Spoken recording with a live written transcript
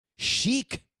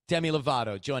chic Demi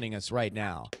Lovato joining us right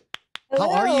now.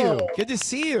 Hello. How are you? Good to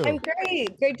see you. I'm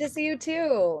great. Great to see you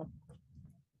too.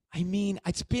 I mean,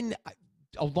 it's been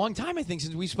a long time, I think,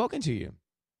 since we've spoken to you.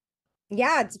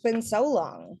 Yeah, it's been so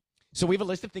long. So we have a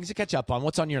list of things to catch up on.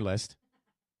 What's on your list?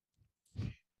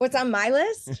 What's on my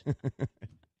list?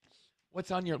 What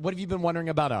have you been wondering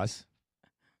about us?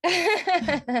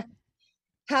 How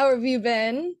have you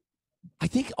been? I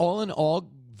think all in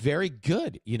all, very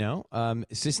good. You know,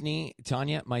 Sisney,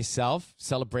 Tanya, myself,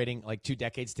 celebrating like 2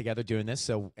 decades together doing this.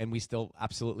 So, and we still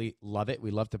absolutely love it.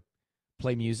 We love to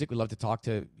play music. We love to talk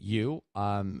to you.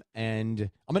 And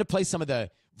I'm going to play some of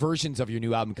the versions of your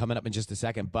new album coming up in just a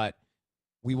second. But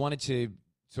we wanted to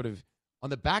sort of, on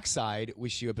the backside,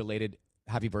 wish you a belated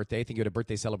happy birthday. I think you had a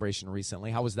birthday celebration recently.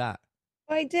 How was that?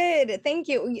 I did. Thank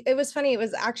you. It was funny. It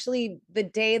was actually the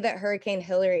day that Hurricane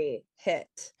Hillary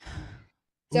hit.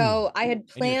 So I had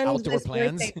planned outdoor this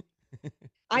plans. birthday.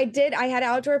 I did. I had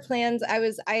outdoor plans. I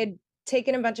had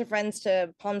taken a bunch of friends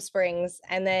to Palm Springs,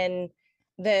 and then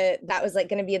that was like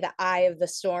going to be the eye of the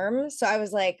storm. So I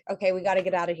was like, okay, we got to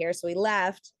get out of here. So we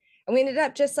left, and we ended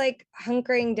up just like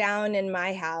hunkering down in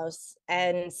my house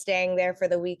and staying there for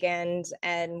the weekend.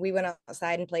 And we went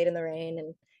outside and played in the rain,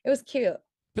 and it was cute.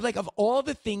 But like, of all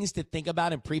the things to think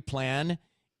about and pre-plan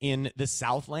in the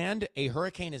Southland, a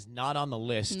hurricane is not on the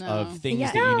list of things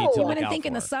that you need to You look wouldn't out think for.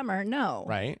 in the summer, no.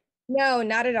 Right? No,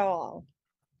 not at all.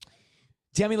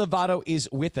 Demi Lovato is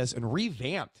with us, and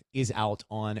Revamped is out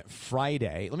on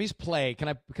Friday. Let me just play. Can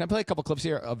I play a couple clips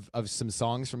here of some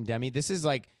songs from Demi? This is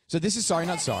Sorry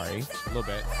Not Sorry, a little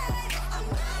bit.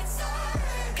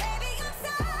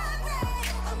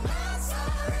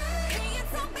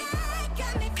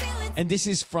 And this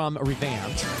is from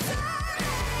Revamped.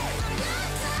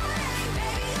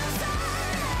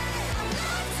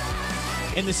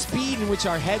 And the speed in which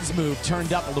our heads move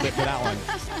turned up a little bit for that one.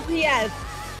 Yes.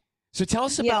 So tell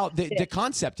us about the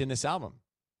concept in this album.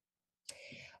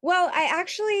 Well,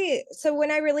 so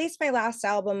when I released my last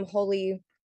album, Holy,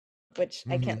 which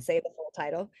I can't say the full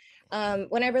title.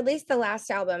 When I released the last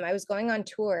album, I was going on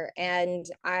tour, and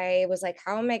I was like,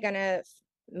 how am I going to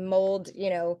mold,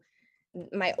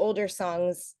 my older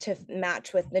songs to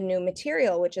match with the new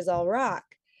material, which is all rock.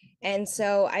 And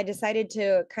so I decided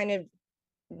to kind of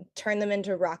turn them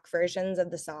into rock versions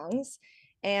of the songs.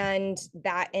 And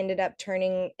that ended up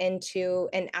turning into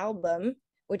an album,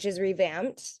 which is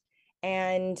Revamped.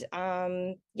 And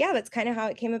that's kind of how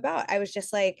it came about. I was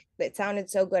just like, it sounded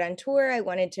so good on tour. I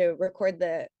wanted to record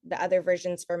the other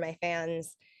versions for my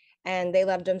fans, and they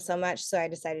loved them so much. So I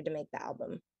decided to make the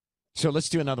album. So let's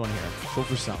do another one here. Go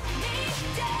for some.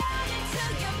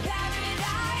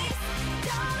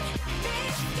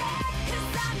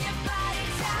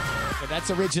 So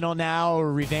that's original now,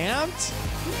 Revamped.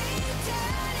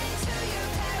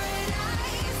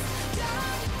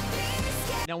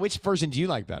 Now, which version do you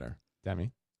like better,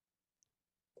 Demi?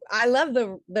 I love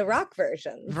the rock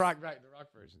version. The rock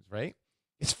versions, right?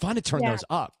 It's fun to turn those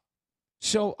up.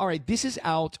 So, all right, this is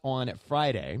out on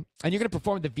Friday, and you're going to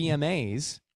perform at the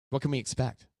VMAs. What can we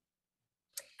expect?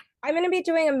 I'm going to be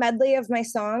doing a medley of my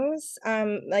songs,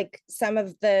 like some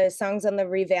of the songs on the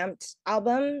Revamped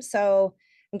album. So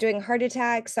I'm doing Heart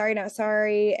Attack, Sorry Not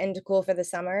Sorry, and Cool for the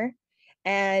Summer.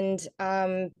 And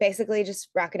basically just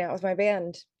rocking out with my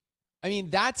band. I mean,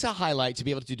 that's a highlight to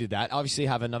be able to do that. Obviously,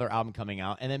 have another album coming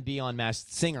out, and then be on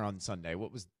Masked Singer on Sunday.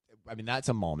 That's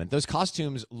a moment. Those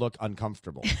costumes look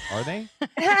uncomfortable. Are they?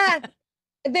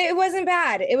 It wasn't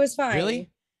bad. It was fine. Really?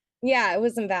 Yeah, it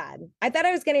wasn't bad. I thought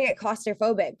I was going to get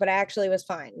claustrophobic, but I actually was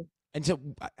fine. And so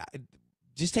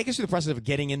just take us through the process of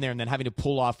getting in there and then having to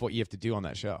pull off what you have to do on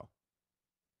that show.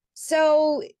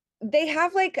 So they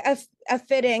have like a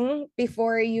fitting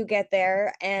before you get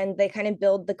there, and they kind of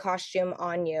build the costume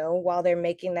on you while they're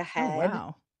making the head. Oh,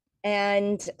 wow.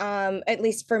 And at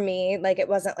least for me, like, it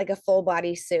wasn't like a full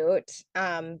body suit,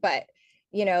 but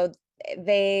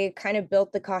they kind of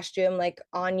built the costume like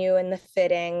on you in the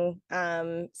fitting,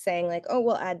 saying like, oh,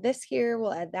 we'll add this here,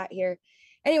 we'll add that here.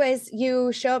 Anyways,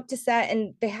 you show up to set,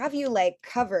 and they have you like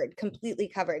completely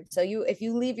covered. So if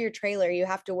you leave your trailer, you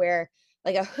have to wear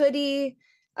like a hoodie,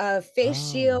 a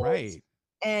face shield, right,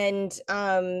 and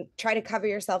try to cover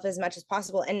yourself as much as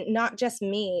possible. And not just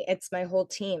me, it's my whole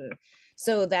team.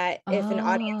 So that if an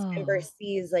audience member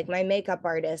sees like my makeup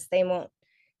artist, they won't,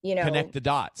 connect the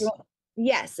dots.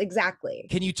 Yes, exactly.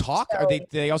 Can you talk? So, do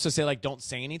they also say like, don't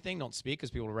say anything, don't speak, because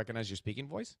people will recognize your speaking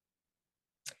voice?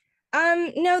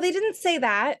 No, they didn't say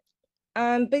that.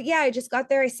 But yeah, I just got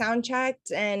there, I sound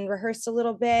checked and rehearsed a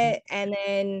little bit, and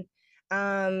then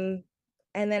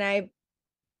I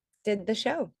did the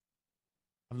show.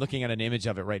 I'm looking at an image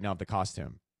of it right now of the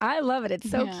costume. I love it. It's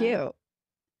so cute.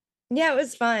 Yeah, it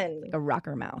was fun. Like a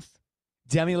rocker mouse.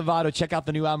 Demi Lovato, check out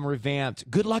the new album Revamped.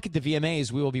 Good luck at the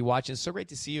VMAs. We will be watching. It's so great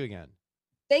to see you again.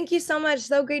 Thank you so much.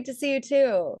 So great to see you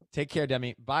too. Take care,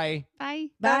 Demi. Bye. Bye.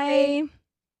 Bye.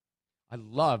 I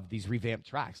love these revamped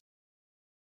tracks.